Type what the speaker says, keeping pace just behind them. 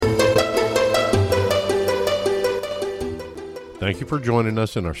Thank you for joining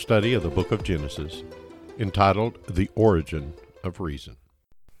us in our study of the book of Genesis, entitled The Origin of Reason.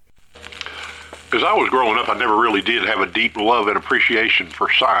 As I was growing up, I never really did have a deep love and appreciation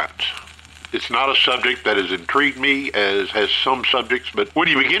for science. It's not a subject that has intrigued me as has some subjects, but when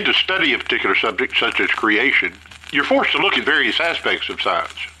you begin to study a particular subject, such as creation, you're forced to look at various aspects of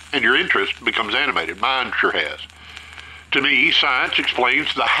science, and your interest becomes animated. Mine sure has. To me, science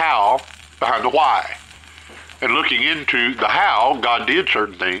explains the how behind the why. And looking into the how God did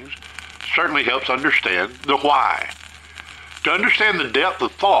certain things certainly helps understand the why. To understand the depth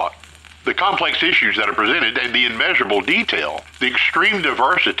of thought, the complex issues that are presented, and the immeasurable detail, the extreme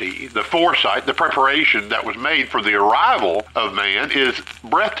diversity, the foresight, the preparation that was made for the arrival of man is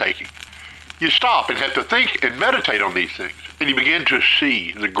breathtaking. You stop and have to think and meditate on these things, and you begin to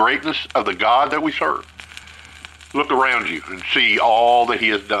see the greatness of the God that we serve. Look around you and see all that he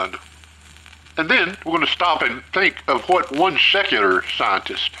has done. And then we're going to stop and think of what one secular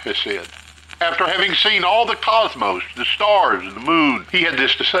scientist has said. After having seen all the cosmos, the stars, and the moon, he had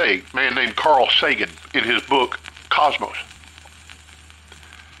this to say, a man named Carl Sagan, in his book, Cosmos.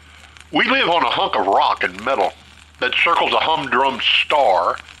 We live on a hunk of rock and metal that circles a humdrum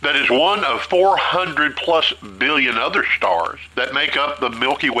star that is one of 400 plus billion other stars that make up the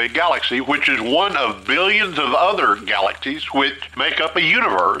Milky Way galaxy, which is one of billions of other galaxies which make up a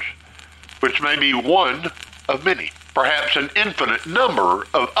universe, which may be one of many, perhaps an infinite number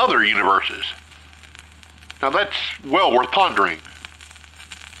of other universes. Now that's well worth pondering.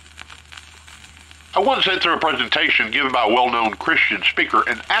 I once sat through a presentation given by a well-known Christian speaker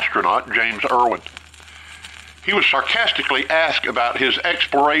and astronaut, James Irwin. He was sarcastically asked about his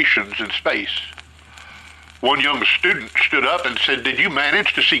explorations in space. One young student stood up and said, "Did you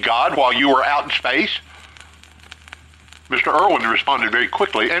manage to see God while you were out in space?" Mr. Irwin responded very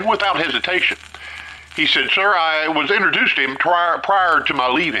quickly and without hesitation. He said, "Sir, I was introduced to him prior to my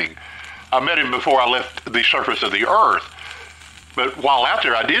leaving. I met him before I left the surface of the earth. But while out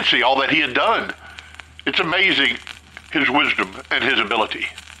there, I did see all that he had done. It's amazing, his wisdom and his ability."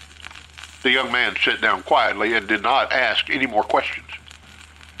 The young man sat down quietly and did not ask any more questions.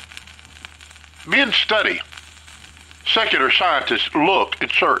 Men study. Secular scientists look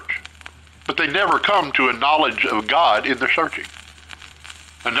and search, but they never come to a knowledge of God in their searching.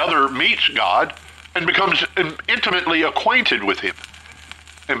 Another meets God and becomes intimately acquainted with him,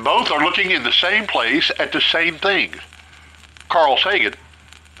 and both are looking in the same place at the same things. Carl Sagan,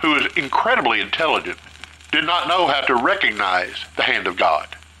 who is incredibly intelligent, did not know how to recognize the hand of God.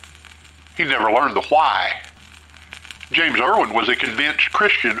 He never learned the why. James Irwin was a convinced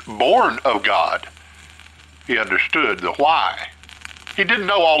Christian born of God. He understood the why. He didn't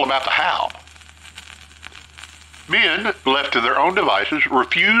know all about the how. Men, left to their own devices,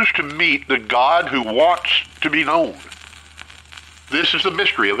 refuse to meet the God who wants to be known. This is the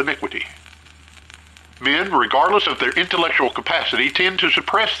mystery of iniquity. Men, regardless of their intellectual capacity, tend to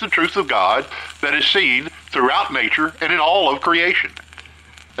suppress the truth of God that is seen throughout nature and in all of creation.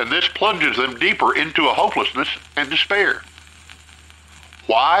 And this plunges them deeper into a hopelessness and despair.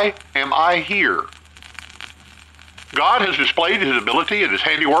 Why am I here? God has displayed his ability and his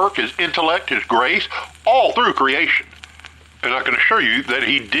handiwork, his intellect, his grace, all through creation. And I can assure you that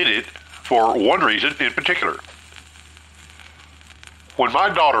he did it for one reason in particular. When my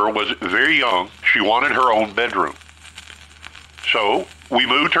daughter was very young, she wanted her own bedroom. So we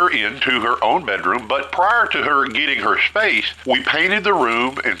moved her into her own bedroom, but prior to her getting her space, we painted the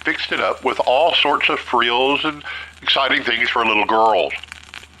room and fixed it up with all sorts of frills and exciting things for little girls.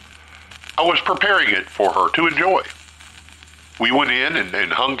 I was preparing it for her to enjoy. We went in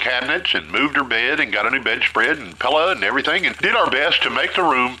and hung cabinets and moved her bed and got a new bedspread and pillow and everything and did our best to make the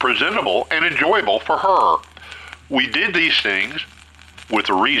room presentable and enjoyable for her. We did these things with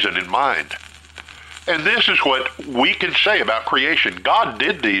a reason in mind. And this is what we can say about creation. God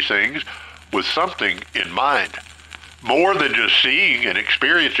did these things with something in mind. More than just seeing and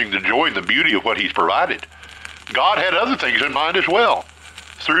experiencing the joy and the beauty of what he's provided. God had other things in mind as well.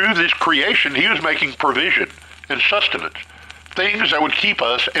 Through this creation, he was making provision and sustenance. Things that would keep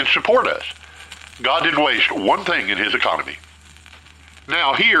us and support us. God didn't waste one thing in his economy.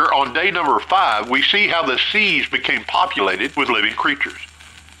 Now here on day number 5, we see how the seas became populated with living creatures.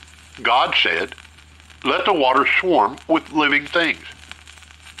 God said, "Let the waters swarm with living things."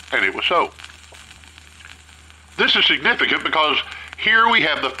 And it was so. This is significant because here we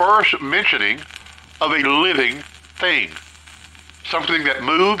have the first mentioning of a living thing. Something that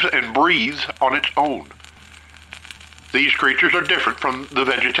moves and breathes on its own. These creatures are different from the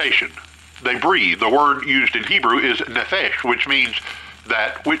vegetation. They breathe. The word used in Hebrew is nephesh, which means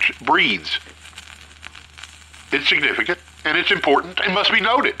that which breathes. It's significant and it's important and must be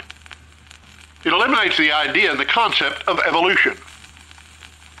noted. It eliminates the idea and the concept of evolution.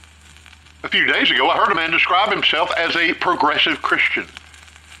 A few days ago, I heard a man describe himself as a progressive Christian.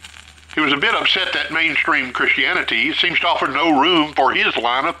 He was a bit upset that mainstream Christianity seems to offer no room for his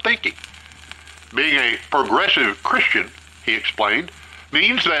line of thinking. Being a progressive Christian, he explained,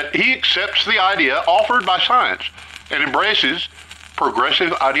 means that he accepts the idea offered by science and embraces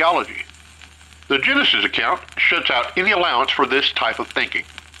progressive ideology. The Genesis account shuts out any allowance for this type of thinking.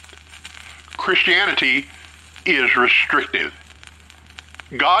 Christianity is restrictive.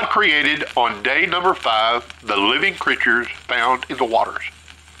 God created on day number 5 the living creatures found in the waters,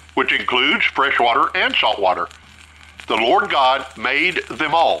 which includes freshwater and saltwater. The Lord God made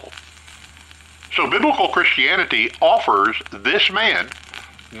them all. So biblical Christianity offers this man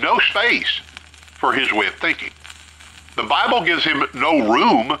no space for his way of thinking. The Bible gives him no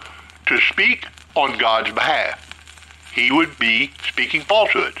room to speak on God's behalf. He would be speaking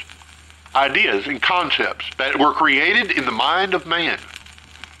falsehoods, ideas and concepts that were created in the mind of man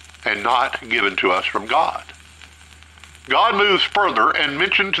and not given to us from God. God moves further and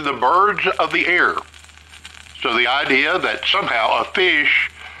mentions the birds of the air. So the idea that somehow a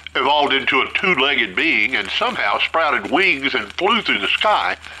fish evolved into a two-legged being and somehow sprouted wings and flew through the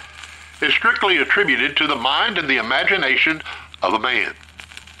sky is strictly attributed to the mind and the imagination of a man.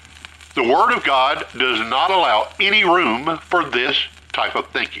 The Word of God does not allow any room for this type of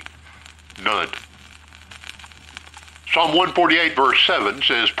thinking. None. Psalm 148 verse 7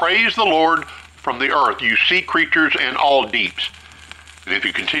 says, "Praise the Lord from the earth, you sea creatures and all deeps." And if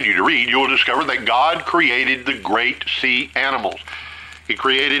you continue to read, you will discover that God created the great sea animals. He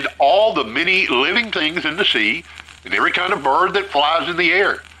created all the many living things in the sea and every kind of bird that flies in the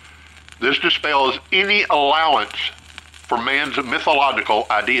air. This dispels any allowance for man's mythological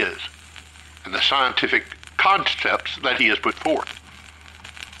ideas and the scientific concepts that he has put forth.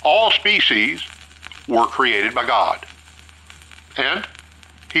 All species were created by God. And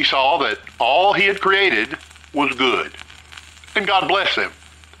he saw that all he had created was good. And God blessed them.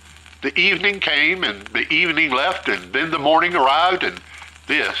 The evening came and the evening left, and then the morning arrived, and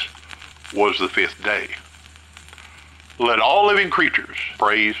this was the 5th day. Let all living creatures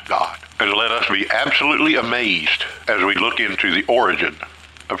praise God. And let us be absolutely amazed as we look into the origin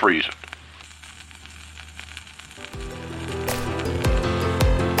of reason.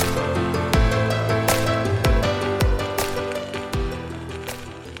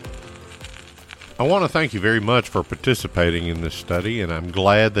 I want to thank you very much for participating in this study, and I'm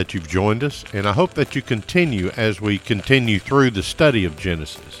glad that you've joined us, and I hope that you continue as we continue through the study of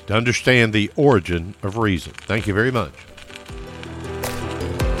Genesis to understand the origin of reason. Thank you very much.